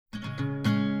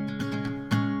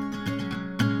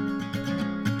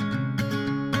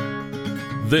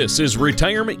This is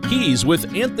Retirement Keys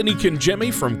with Anthony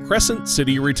Congemi from Crescent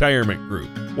City Retirement Group.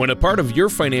 When a part of your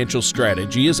financial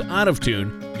strategy is out of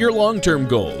tune, your long-term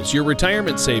goals, your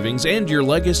retirement savings, and your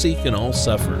legacy can all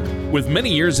suffer. With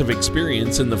many years of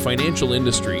experience in the financial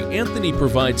industry, Anthony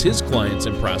provides his clients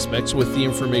and prospects with the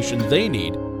information they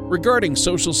need regarding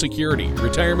Social Security,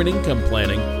 retirement income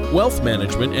planning, wealth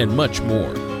management, and much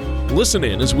more. Listen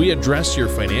in as we address your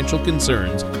financial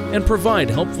concerns and provide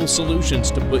helpful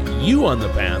solutions to put you on the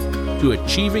path to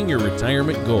achieving your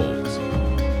retirement goals.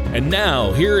 And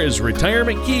now, here is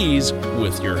Retirement Keys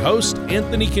with your host,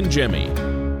 Anthony Congemi.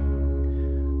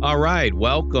 All right,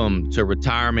 welcome to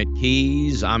Retirement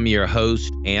Keys. I'm your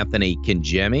host, Anthony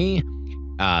Congemi.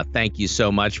 Thank you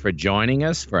so much for joining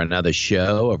us for another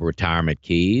show of Retirement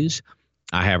Keys.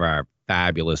 I have our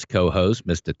fabulous co-host,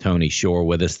 Mr. Tony Shore,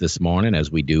 with us this morning,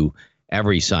 as we do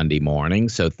every Sunday morning.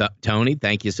 So, Tony,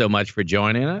 thank you so much for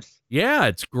joining us. Yeah,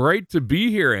 it's great to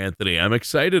be here, Anthony. I'm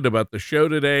excited about the show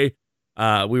today.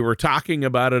 We were talking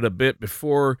about it a bit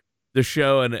before the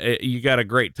show, and you got a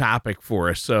great topic for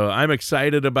us. So I'm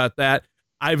excited about that.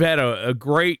 I've had a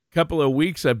great couple of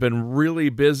weeks. I've been really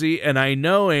busy, and I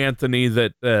know, Anthony,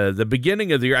 that the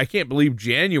beginning of the year, I can't believe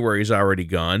January's already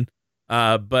gone.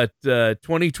 But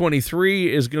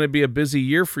 2023 is going to be a busy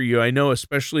year for you. I know,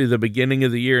 especially the beginning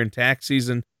of the year and tax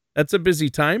season. That's a busy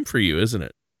time for you, isn't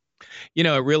it? You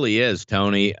know, it really is,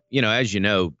 Tony. You know, as you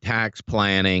know, tax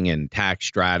planning and tax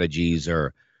strategies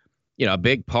are, a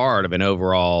big part of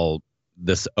overall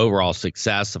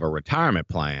success of a retirement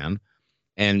plan.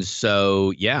 And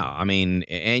so, yeah, I mean,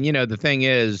 and, the thing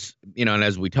is, and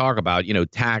as we talk about,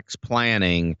 tax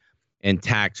planning and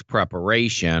tax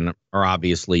preparation are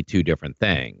obviously two different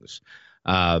things.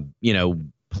 Tax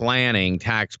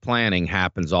planning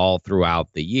happens all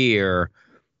throughout the year.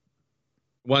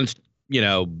 Once we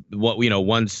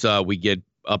get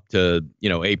up to,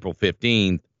 April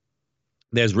 15th,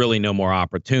 there's really no more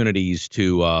opportunities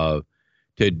to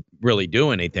really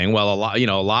do anything. Well, a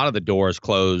lot of the doors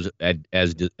close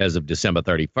as of December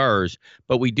 31st,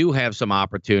 but we do have some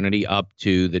opportunity up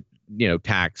to the,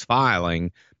 tax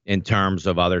filing in terms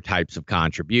of other types of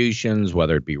contributions,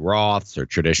 whether it be Roths or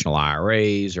traditional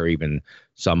IRAs or even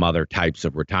some other types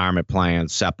of retirement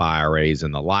plans, SEP IRAs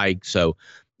and the like. So,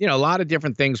 a lot of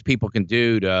different things people can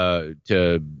do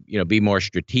to be more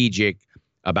strategic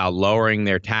about lowering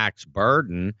their tax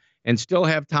burden and still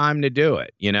have time to do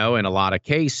it, in a lot of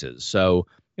cases. So,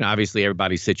 obviously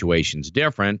everybody's situation's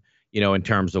different, in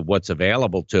terms of what's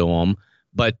available to them.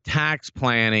 But tax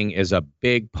planning is a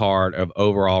big part of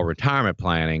overall retirement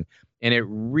planning, and it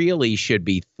really should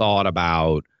be thought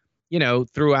about,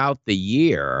 throughout the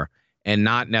year and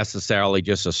not necessarily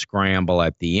just a scramble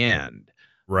at the end.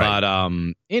 Right. But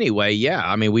anyway, yeah,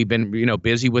 I mean, we've been,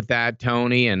 busy with that,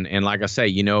 Tony. And like I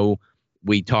say,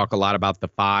 we talk a lot about the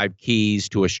 5 keys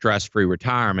to a stress-free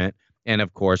retirement. And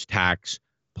of course, tax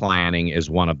planning is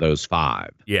one of those 5.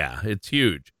 Yeah, it's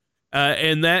huge.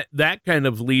 And that kind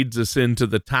of leads us into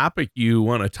the topic you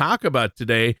want to talk about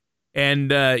today.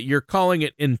 And you're calling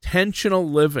it intentional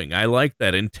living. I like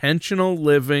that. Intentional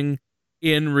living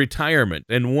in retirement.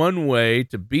 And one way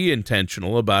to be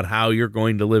intentional about how you're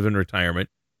going to live in retirement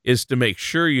is to make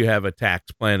sure you have a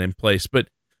tax plan in place. But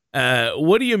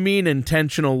what do you mean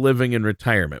intentional living in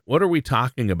retirement? What are we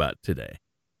talking about today?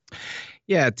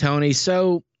 Yeah, Tony.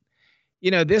 So,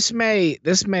 this may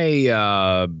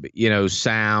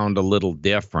sound a little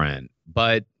different,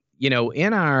 but,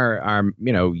 in our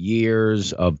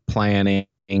years of planning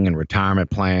and retirement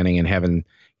planning and having,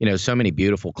 so many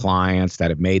beautiful clients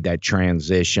that have made that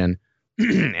transition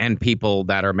and people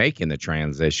that are making the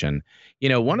transition,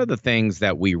 one of the things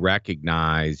that we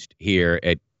recognized here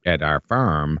at our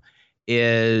firm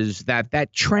is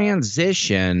that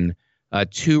transition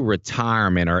to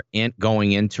retirement or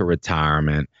going into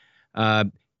retirement,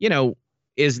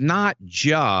 is not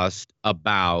just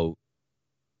about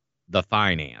the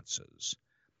finances.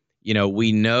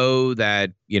 We know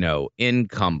that,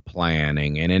 income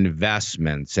planning and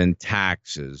investments and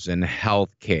taxes and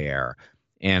healthcare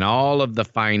and all of the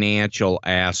financial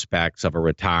aspects of a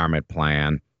retirement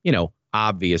plan,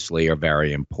 obviously are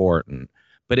very important,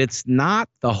 but it's not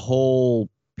the whole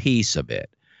piece of it.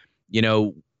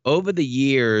 Over the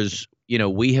years,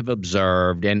 we have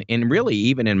observed, and really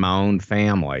even in my own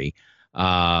family,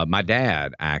 my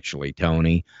dad, actually,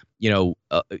 Tony,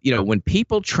 when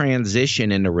people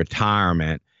transition into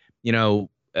retirement,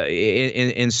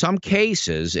 in some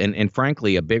cases, and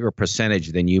frankly, a bigger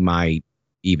percentage than you might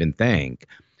even think,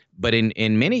 but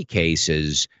in many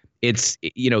cases, it's,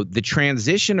 the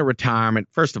transition to retirement,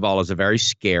 first of all, is a very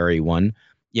scary one.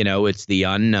 It's the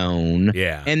unknown.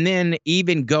 Yeah. And then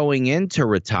even going into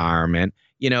retirement,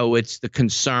 it's the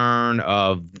concern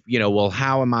of, well,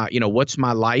 how am I, what's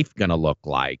my life going to look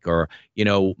like? Or,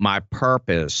 my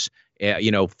purpose,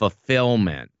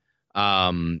 fulfillment.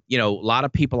 A lot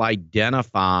of people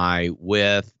identify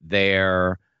with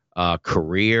their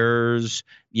careers,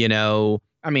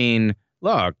 I mean,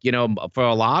 look, for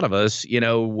a lot of us,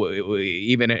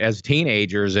 even as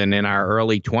teenagers and in our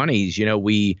early 20s,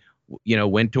 we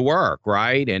went to work,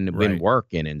 right? And been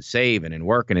working and saving and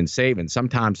working and saving.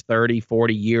 Sometimes 30,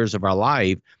 40 years of our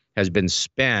life has been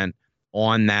spent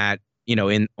on that,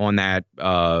 on that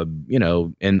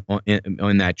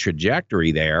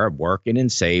trajectory there of working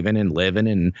and saving and living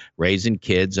and raising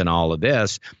kids and all of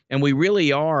this. And we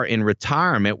really are in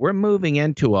retirement. We're moving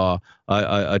into a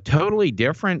totally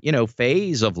different,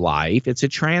 phase of life. It's a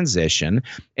transition.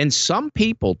 And some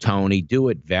people, Tony, do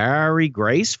it very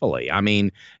gracefully. I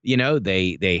mean,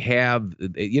 they have,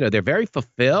 they're very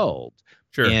fulfilled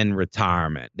in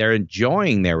retirement. They're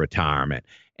enjoying their retirement.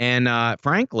 And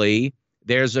frankly,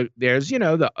 there's others,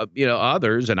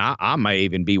 and I may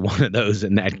even be one of those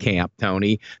in that camp,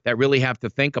 Tony, that really have to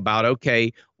think about,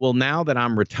 okay, well, now that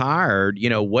I'm retired,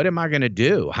 what am I going to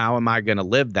do? How am I going to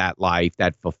live that life,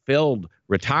 that fulfilled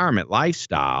retirement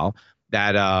lifestyle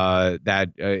that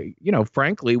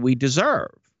frankly, we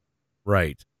deserve?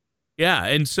 Right. Yeah.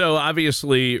 And so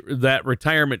obviously that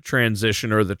retirement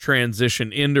transition or the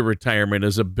transition into retirement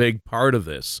is a big part of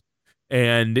this.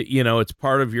 And, it's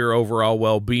part of your overall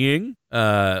well-being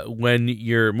when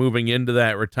you're moving into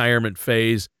that retirement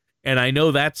phase. And I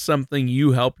know that's something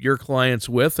you help your clients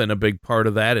with. And a big part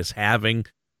of that is having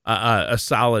a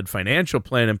solid financial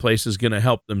plan in place is going to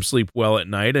help them sleep well at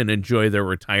night and enjoy their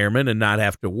retirement and not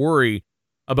have to worry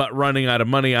about running out of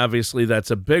money. Obviously, that's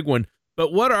a big one.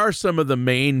 But what are some of the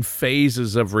main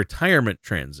phases of retirement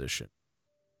transition?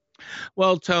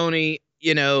 Well, Tony,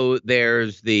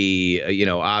 there's the,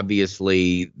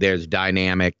 obviously there's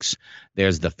dynamics,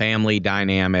 there's the family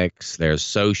dynamics, there's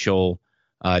social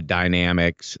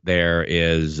dynamics. There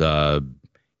is, we're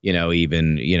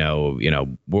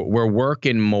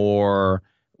working more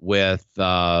with,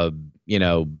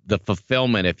 the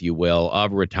fulfillment, if you will,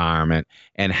 of retirement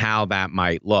and how that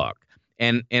might look.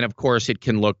 And of course it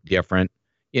can look different,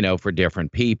 for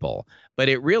different people, but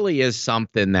it really is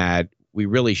something that we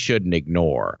really shouldn't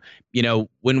ignore.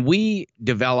 When we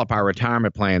develop our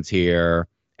retirement plans here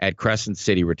at Crescent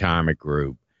City Retirement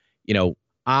Group,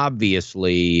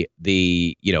 obviously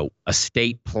the,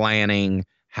 estate planning,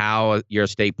 how your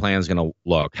estate plan is going to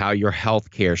look, how your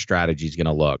healthcare strategy is going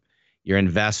to look, your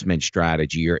investment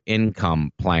strategy, your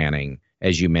income planning,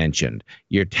 as you mentioned,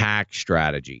 your tax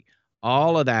strategy,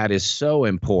 all of that is so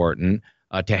important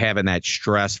to having that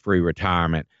stress-free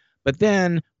retirement. But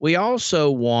then we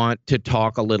also want to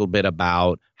talk a little bit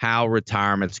about how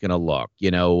retirement's going to look,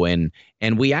 and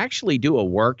we actually do a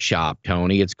workshop,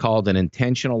 Tony. It's called an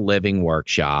Intentional Living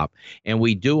Workshop, and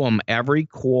we do them every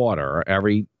quarter,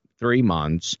 every 3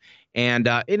 months. And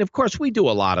of course, we do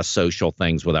a lot of social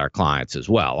things with our clients as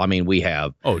well. I mean, we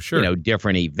have,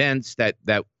 different events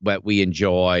that we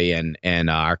enjoy and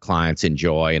our clients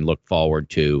enjoy and look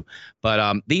forward to.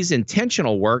 But these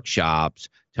intentional workshops,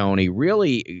 Tony,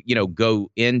 really, go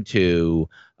into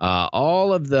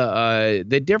all of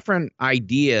the different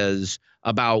ideas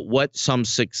about what some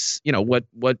success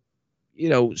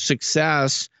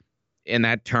in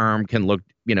that term can look,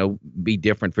 be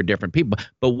different for different people.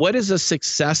 But what does a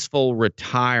successful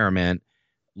retirement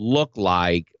look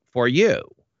like for you?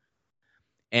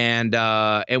 And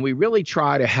we really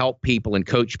try to help people and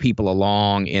coach people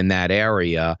along in that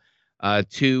area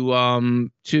to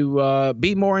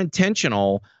be more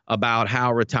intentional about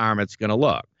how retirement's going to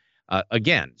look.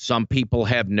 Again, some people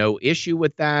have no issue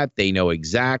with that. They know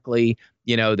exactly,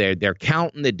 they're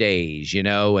counting the days,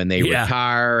 and they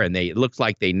retire and it looks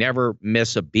like they never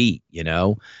miss a beat,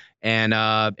 and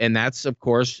that's of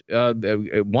course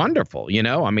wonderful,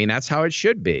 I mean, that's how it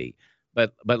should be.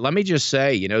 But let me just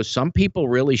say, some people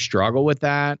really struggle with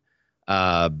that.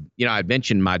 I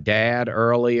mentioned my dad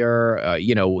earlier.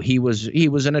 He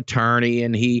was an attorney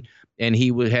and he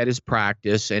had his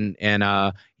practice and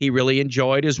he really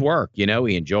enjoyed his work. He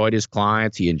enjoyed his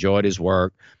clients, he enjoyed his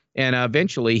work. And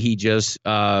eventually he just,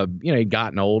 he'd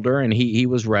gotten older and he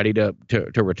was ready to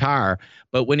retire.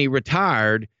 But when he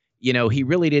retired, he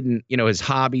really didn't, his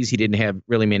hobbies, he didn't have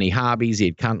really many hobbies. He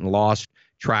had kind of lost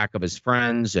track of his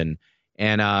friends and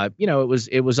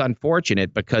it was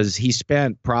unfortunate because he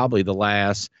spent probably the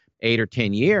last 8 or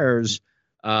 10 years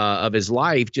of his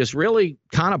life just really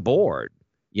kind of bored,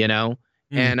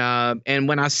 And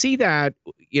when I see that,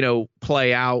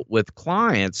 play out with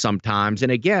clients sometimes.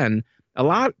 And again, a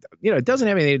lot, it doesn't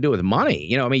have anything to do with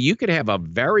money. I mean, you could have a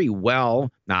very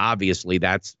well, now obviously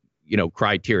that's,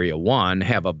 criteria one,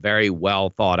 have a very well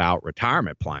thought out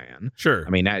retirement plan. Sure. I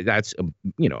mean, that's,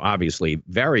 obviously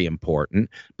very important.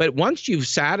 But once you've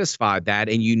satisfied that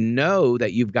and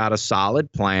that you've got a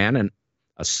solid plan and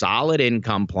a solid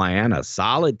income plan, a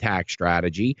solid tax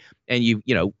strategy, and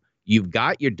you've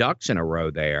got your ducks in a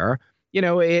row there,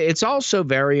 it's also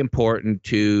very important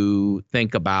to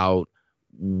think about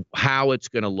how it's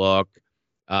going to look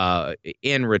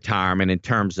in retirement in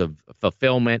terms of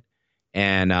fulfillment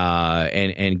and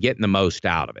getting the most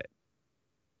out of it.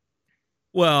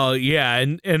 Well, yeah,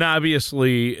 and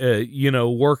obviously,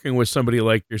 working with somebody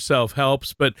like yourself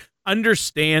helps, but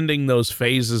understanding those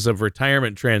phases of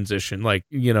retirement transition, like,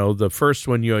 the first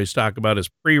one you always talk about is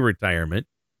pre-retirement.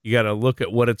 You got to look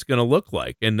at what it's going to look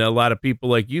like. And a lot of people,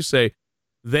 like you say,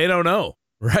 they don't know,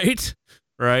 right?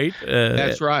 Right.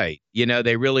 That's right.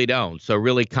 They really don't. So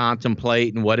really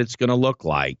contemplating what it's going to look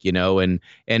like, and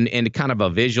kind of a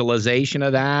visualization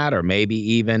of that, or maybe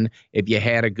even if you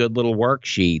had a good little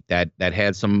worksheet that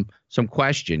had some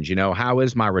questions, how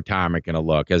is my retirement going to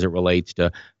look as it relates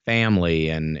to family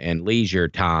and leisure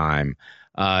time?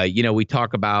 We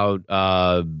talk about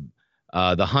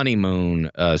the honeymoon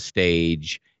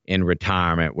stage in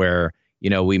retirement where,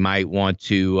 we might want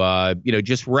to,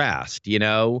 just rest,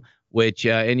 which,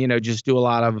 just do a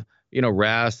lot of,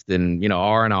 rest and,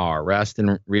 R&R, rest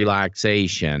and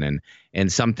relaxation.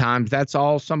 And sometimes that's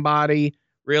all somebody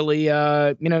really,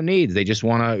 needs. They just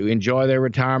want to enjoy their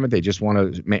retirement. They just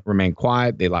want to remain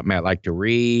quiet. They might like to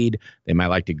read. They might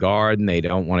like to garden. They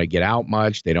don't want to get out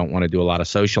much. They don't want to do a lot of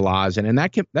socializing. And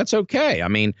that's okay. I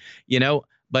mean,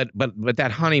 but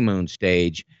that honeymoon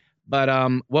stage, but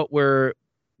what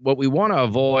we want to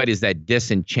avoid is that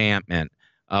disenchantment.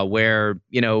 Where,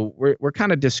 we're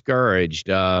kind of discouraged.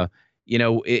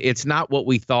 It's not what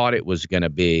we thought it was going to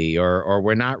be, or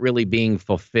we're not really being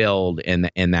fulfilled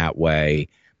in that way.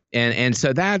 And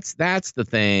so that's the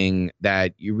thing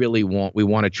that we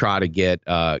want to try to get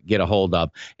a hold of.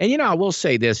 And, I will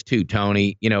say this too,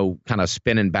 Tony, kind of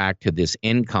spinning back to this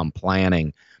income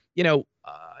planning, in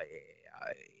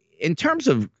terms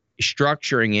of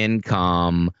structuring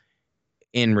income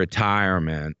in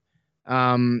retirement,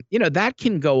 that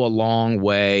can go a long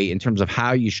way in terms of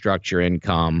how you structure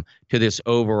income to this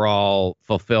overall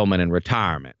fulfillment in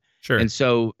retirement. Sure. And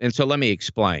so let me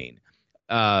explain.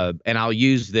 And I'll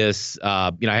use this.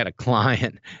 I had a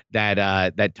client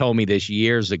that told me this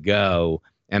years ago,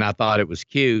 and I thought it was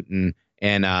cute.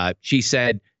 And she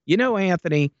said,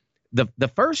 Anthony,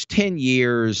 the first 10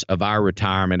 years of our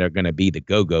retirement are going to be the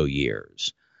go-go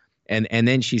years. And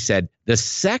then she said, the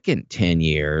second 10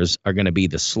 years are going to be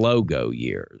the slow-go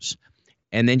years.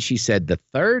 And then she said, the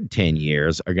third 10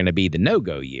 years are going to be the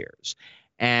no-go years.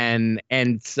 And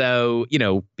so,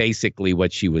 basically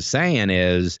what she was saying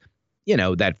is,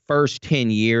 that first 10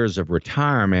 years of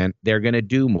retirement, they're going to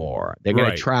do more. They're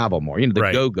going to travel more, the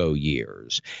go-go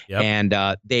years. Yep.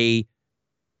 And they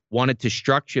wanted to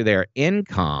structure their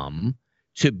income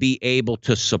to be able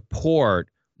to support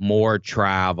more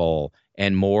travel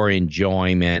and more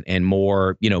enjoyment and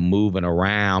more, moving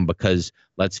around, because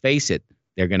let's face it,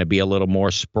 they're going to be a little more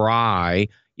spry.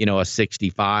 A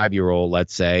 65-year-old,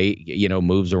 let's say,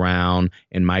 moves around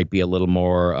and might be a little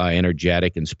more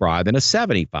energetic and spry than a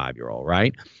 75-year-old,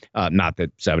 right? Not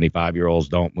that 75-year-olds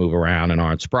don't move around and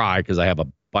aren't spry, because I have a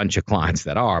bunch of clients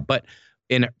that are. But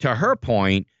to her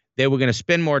point, they were going to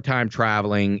spend more time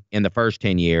traveling in the first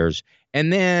 10 years,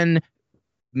 and then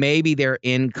maybe their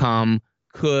income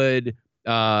could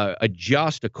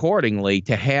adjust accordingly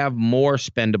to have more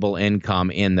spendable income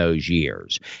in those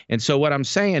years. And so what I'm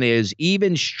saying is,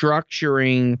 even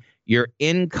structuring your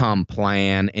income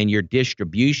plan and your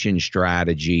distribution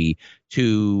strategy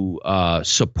to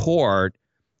support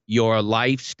your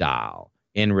lifestyle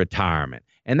in retirement.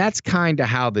 And that's kind of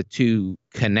how the two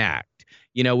connect.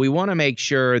 We want to make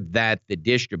sure that the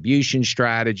distribution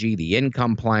strategy, the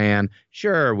income plan,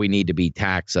 sure, we need to be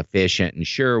tax efficient, and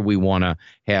sure, we want to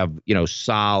have,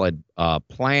 solid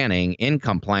planning,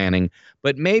 income planning,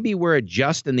 but maybe we're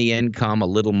adjusting the income a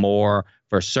little more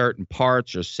for certain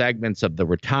parts or segments of the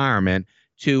retirement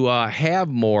to have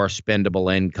more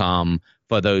spendable income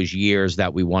for those years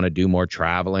that we want to do more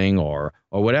traveling or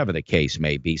whatever the case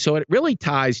may be. So it really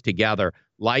ties together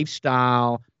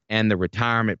lifestyle and the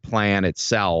retirement plan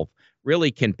itself really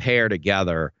can pair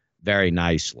together very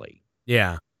nicely.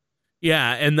 Yeah.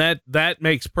 Yeah, and that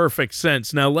makes perfect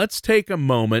sense. Now let's take a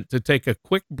moment to take a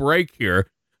quick break here.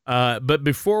 But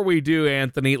before we do,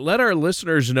 Anthony, let our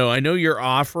listeners know, I know you're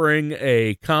offering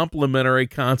a complimentary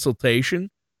consultation.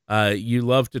 You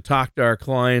love to talk to our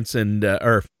clients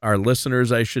or our listeners,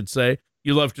 I should say.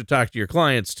 You love to talk to your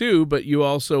clients too, but you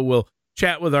also will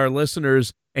chat with our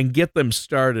listeners and get them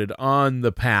started on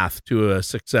the path to a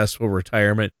successful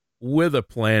retirement with a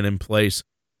plan in place.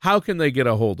 How can they get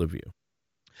a hold of you?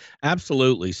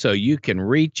 Absolutely. So you can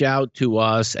reach out to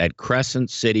us at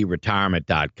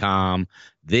crescentcityretirement.com.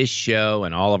 This show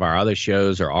and all of our other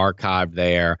shows are archived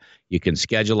there. You can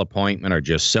schedule an appointment or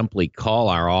just simply call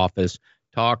our office.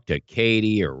 Talk to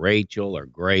Katie or Rachel or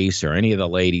Grace or any of the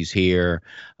ladies here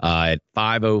at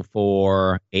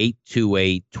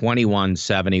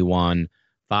 504-828-2171,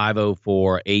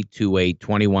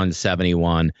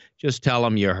 504-828-2171. Just tell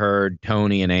them you heard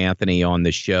Tony and Anthony on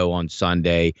the show on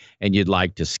Sunday and you'd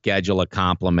like to schedule a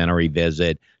complimentary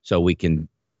visit so we can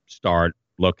start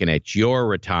looking at your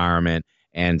retirement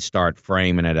and start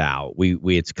framing it out.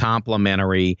 It's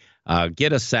complimentary.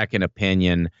 Get a second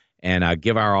opinion and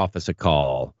give our office a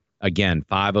call. Again,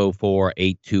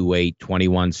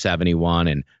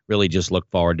 504-828-2171, and really just look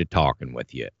forward to talking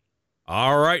with you.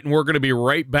 All right, and we're going to be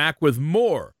right back with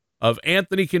more of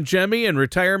Anthony Congemi and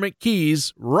Retirement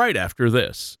Keys right after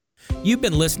this. You've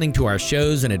been listening to our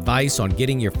shows and advice on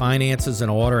getting your finances in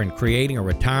order and creating a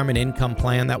retirement income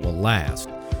plan that will last.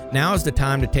 Now is the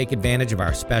time to take advantage of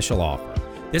our special offer.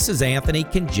 This is Anthony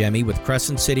Congemi with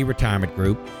Crescent City Retirement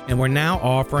Group, and we're now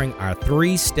offering our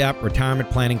 3-step retirement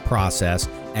planning process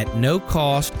at no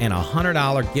cost and a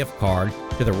 $100 gift card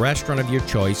to the restaurant of your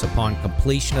choice upon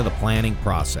completion of the planning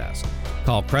process.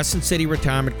 Call Crescent City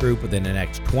Retirement Group within the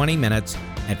next 20 minutes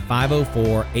at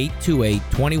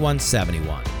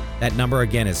 504-828-2171. That number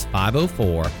again is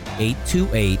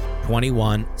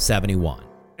 504-828-2171.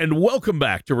 And welcome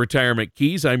back to Retirement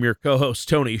Keys. I'm your co-host,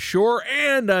 Tony Shore,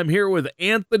 and I'm here with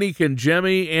Anthony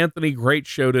Congemi. Anthony, great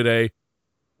show today.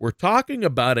 We're talking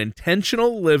about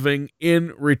intentional living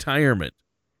in retirement.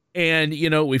 And, you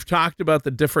know, we've talked about the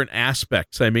different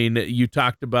aspects. I mean, you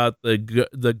talked about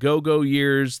the go-go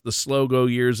years, the slow-go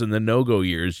years, and the no-go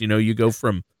years. You know, you go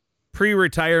from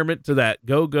pre-retirement to that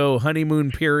go-go honeymoon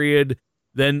period.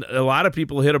 Then a lot of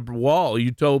people hit a wall.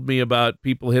 You told me about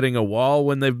people hitting a wall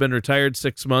when they've been retired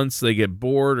 6 months. They get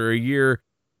bored or a year,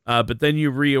 but then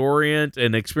you reorient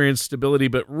and experience stability.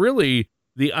 But really,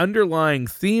 the underlying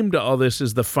theme to all this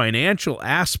is the financial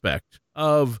aspect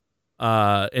of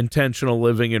intentional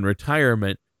living in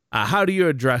retirement. How do you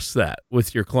address that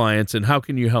with your clients, and how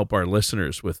can you help our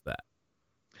listeners with that?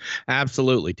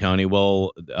 Absolutely, Tony.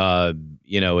 Well,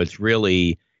 it's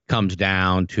really comes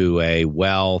down to a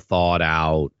well thought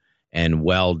out and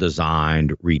well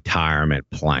designed retirement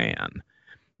plan.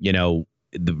 You know,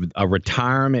 a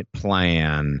retirement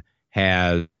plan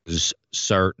has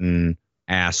certain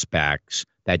aspects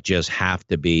that just have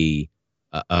to be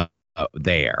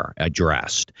there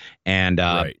addressed. And,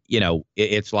 Right.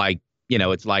 It's like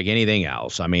anything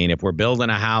else. I mean, if we're building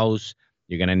a house,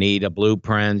 you're going to need a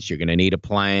blueprint, you're going to need a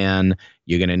plan,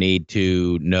 you're going to need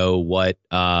to know what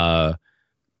has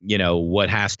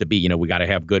to be. We got to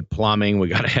have good plumbing, we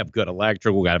got to have good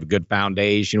electrical, we got to have a good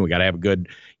foundation, we got to have a good,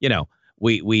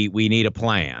 we need a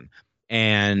plan.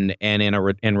 And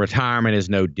in retirement is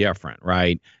no different,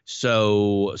 right?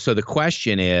 So the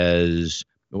question is,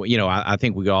 I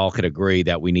think we all could agree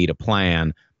that we need a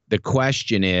plan. The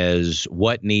question is,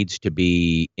 what needs to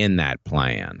be in that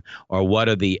plan, or what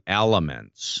are the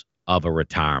elements of a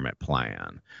retirement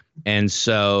plan? And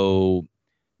so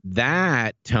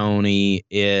that, Tony,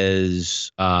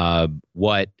 is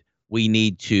what we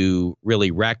need to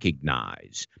really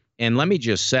recognize. And let me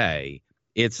just say,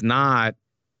 it's not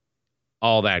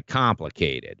all that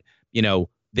complicated.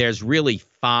 There's really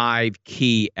 5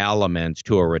 key elements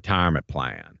to a retirement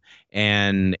plan.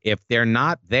 And if they're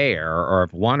not there, or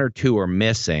if 1 or 2 are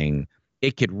missing,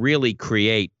 it could really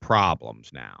create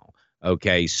problems now.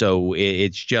 Okay, so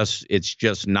it's just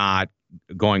not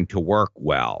going to work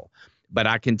well. But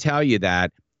I can tell you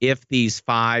that if these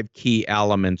 5 key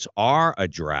elements are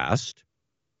addressed,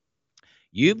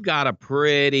 you've got a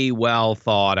pretty well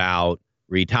thought out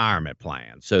retirement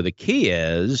plan. So the key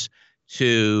is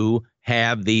to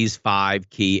have these 5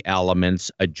 key elements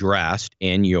addressed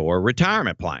in your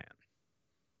retirement plan.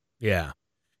 Yeah.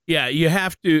 Yeah, you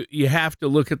have to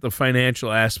look at the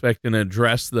financial aspect and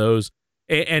address those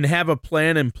and have a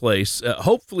plan in place,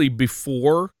 hopefully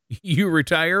before you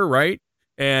retire, right?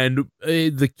 And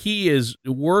the key is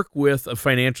work with a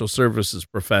financial services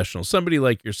professional, somebody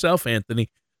like yourself, Anthony.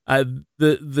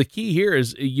 The key here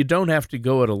is you don't have to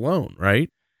go it alone, right?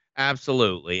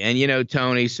 Absolutely. And,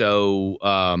 Tony, so,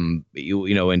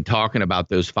 in talking about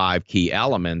those 5 key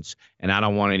elements, and I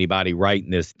don't want anybody writing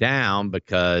this down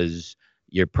because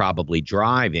you're probably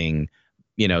driving,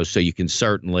 so you can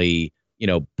certainly,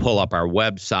 pull up our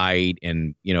website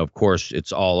and, of course,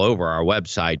 it's all over our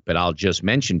website, but I'll just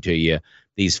mention to you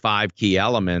these 5 key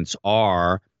elements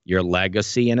are your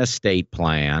legacy and estate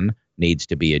plan needs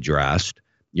to be addressed.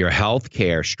 Your health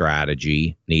care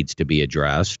strategy needs to be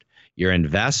addressed. Your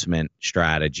investment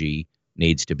strategy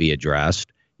needs to be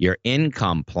addressed. Your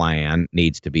income plan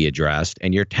needs to be addressed.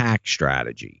 And your tax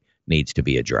strategy needs to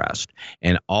be addressed.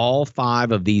 And all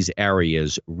 5 of these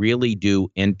areas really do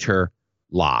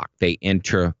interlock. They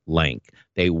interlink.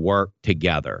 They work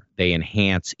together. They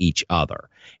enhance each other.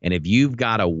 And if you've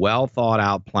got a well thought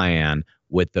out plan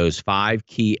with those 5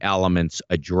 key elements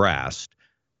addressed,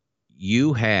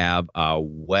 you have a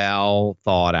well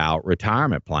thought out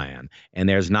retirement plan. And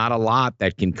there's not a lot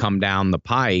that can come down the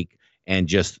pike and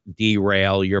just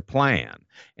derail your plan.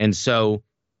 And so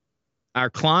our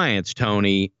clients,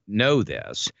 Tony, know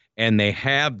this, and they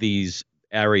have these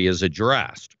areas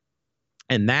addressed.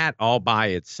 And that all by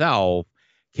itself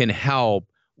can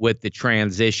help with the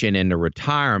transition into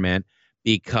retirement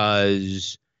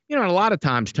because, a lot of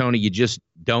times, Tony, you just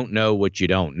don't know what you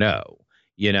don't know.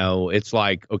 It's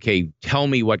like, okay, tell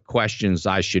me what questions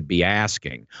I should be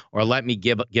asking, or let me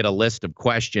get a list of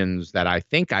questions that I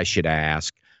think I should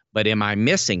ask, but am I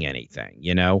missing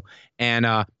anything,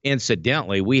 And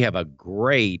incidentally, we have a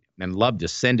great, and love to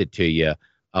send it to you,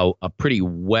 a pretty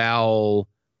well,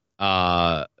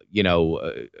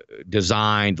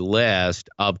 designed list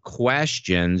of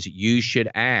questions you should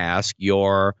ask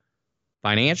your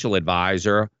financial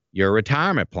advisor, your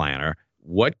retirement planner.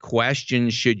 What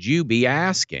questions should you be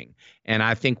asking? And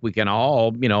I think we can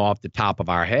all, off the top of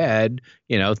our head,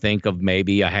 think of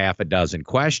maybe a half a dozen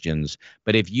questions.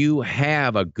 But if you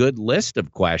have a good list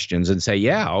of questions and say,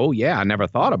 I never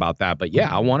thought about that, but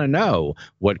I want to know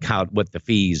what the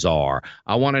fees are.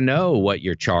 I want to know what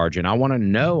you're charging. I want to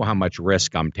know how much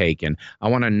risk I'm taking. I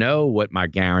want to know what my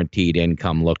guaranteed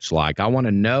income looks like. I want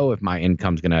to know if my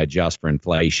income's going to adjust for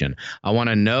inflation. I want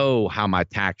to know how my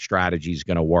tax strategy is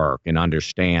going to work and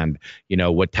understand,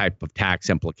 what type of tax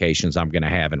implications I'm going to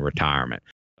have in retirement.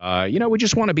 We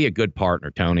just want to be a good partner,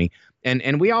 Tony.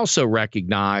 And we also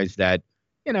recognize that,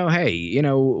 hey,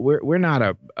 we're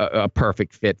not a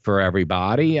perfect fit for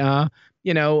everybody. But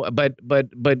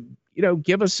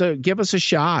give us a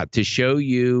shot to show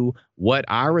you what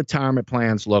our retirement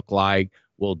plans look like.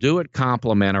 We'll do it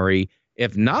complimentary.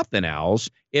 If nothing else,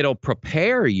 it'll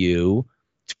prepare you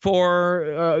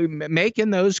for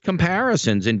making those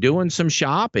comparisons and doing some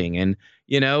shopping and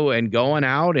going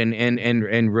out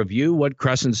and review what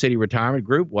Crescent City Retirement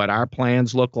Group, what our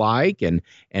plans look like, and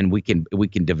we can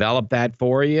develop that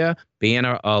for you. Being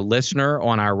a listener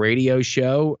on our radio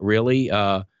show really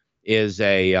is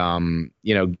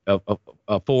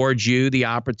affords you the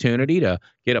opportunity to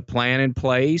get a plan in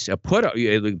place, help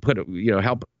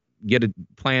get a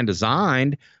plan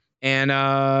designed,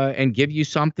 and give you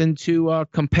something to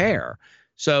compare.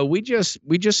 So we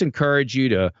just encourage you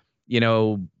to,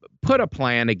 put a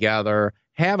plan together,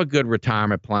 have a good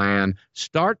retirement plan,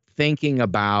 start thinking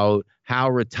about how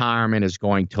retirement is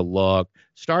going to look,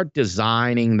 start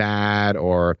designing that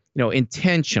or,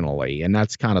 intentionally. And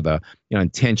that's kind of the,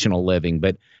 intentional living,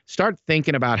 but start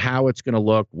thinking about how it's going to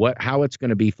look, how it's going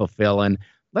to be fulfilling.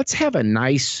 Let's have a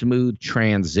nice, smooth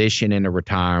transition into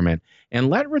retirement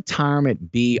and let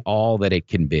retirement be all that it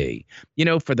can be.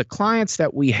 For the clients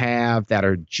that we have that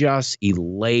are just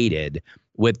elated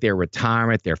with their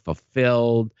retirement, they're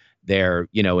fulfilled, they're,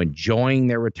 enjoying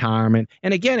their retirement.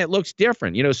 And again, it looks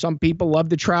different. Some people love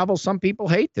to travel, some people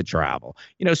hate to travel.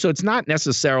 So it's not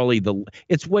necessarily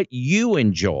it's what you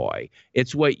enjoy.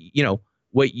 It's what's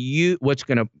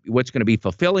going to be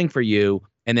fulfilling for you.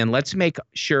 And then let's make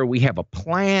sure we have a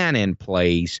plan in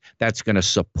place that's going to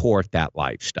support that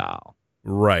lifestyle.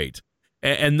 Right.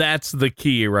 And that's the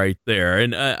key right there.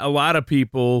 And a lot of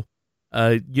people,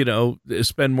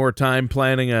 spend more time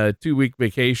planning a 2-week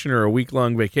vacation or a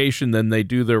week-long vacation than they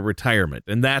do their retirement.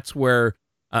 And that's where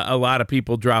a lot of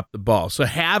people drop the ball. So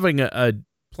having a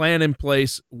plan in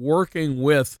place, working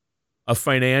with a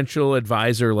financial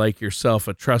advisor like yourself,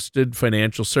 a trusted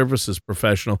financial services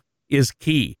professional, is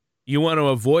key. You want to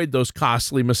avoid those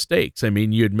costly mistakes. I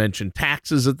mean, you had mentioned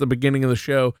taxes at the beginning of the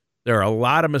show. There are a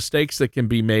lot of mistakes that can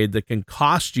be made that can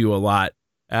cost you a lot,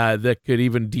 that could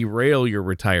even derail your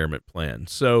retirement plan.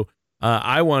 So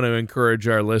I want to encourage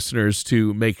our listeners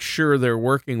to make sure they're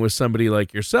working with somebody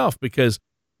like yourself because,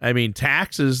 I mean,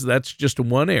 taxes, that's just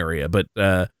one area, but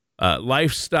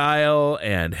lifestyle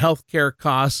and healthcare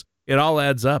costs, it all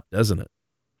adds up, doesn't it?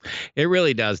 It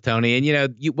really does, Tony. And,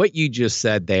 what you just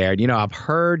said there, I've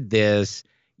heard this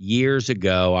years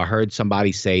ago. I heard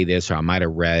somebody say this, or I might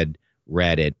have read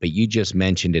it, but you just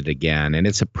mentioned it again. And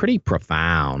it's a pretty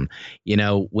profound,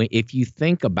 if you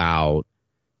think about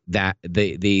that,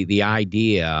 the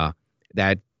idea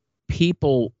that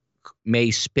people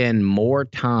may spend more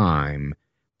time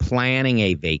planning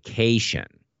a vacation,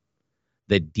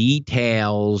 the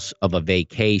details of a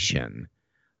vacation,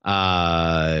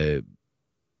 and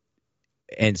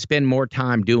spend more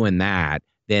time doing that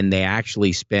than they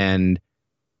actually spend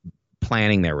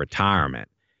planning their retirement.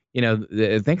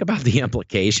 Think about the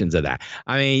implications of that.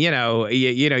 I mean,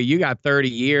 you got 30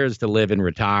 years to live in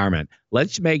retirement.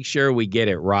 Let's make sure we get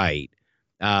it right.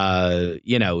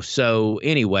 So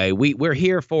anyway, we're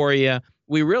here for you.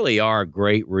 We really are a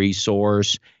great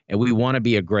resource, and we want to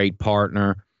be a great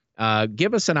partner.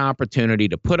 Give us an opportunity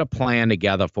to put a plan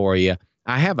together for you.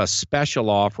 I have a special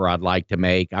offer I'd like to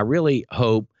make. I really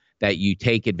hope that you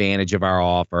take advantage of our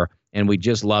offer, and we'd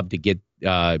just love to get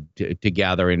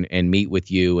together and meet with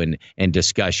you and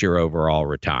discuss your overall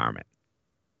retirement.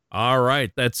 All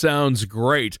right, that sounds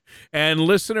great. And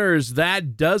listeners,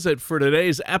 that does it for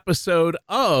today's episode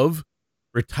of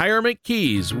Retirement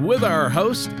Keys with our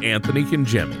host, Anthony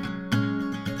Congemi.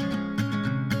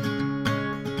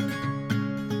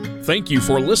 Thank you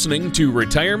for listening to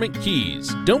Retirement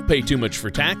Keys. Don't pay too much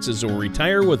for taxes or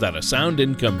retire without a sound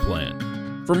income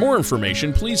plan. For more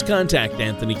information, please contact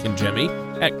Anthony Congemi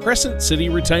at Crescent City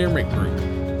Retirement Group.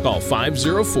 Call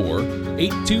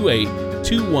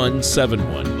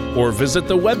 504-828-2171 or visit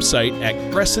the website at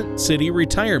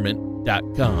crescentcityretirement.com.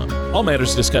 All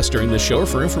matters discussed during this show are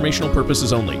for informational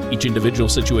purposes only. Each individual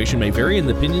situation may vary, and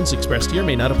the opinions expressed here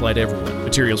may not apply to everyone.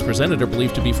 Materials presented are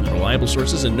believed to be from reliable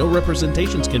sources, and no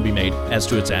representations can be made as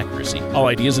to its accuracy. All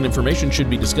ideas and information should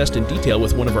be discussed in detail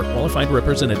with one of our qualified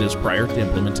representatives prior to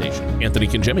implementation. Anthony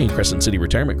Congemi and Crescent City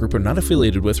Retirement Group are not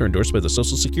affiliated with or endorsed by the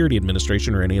Social Security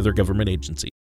Administration or any other government agency.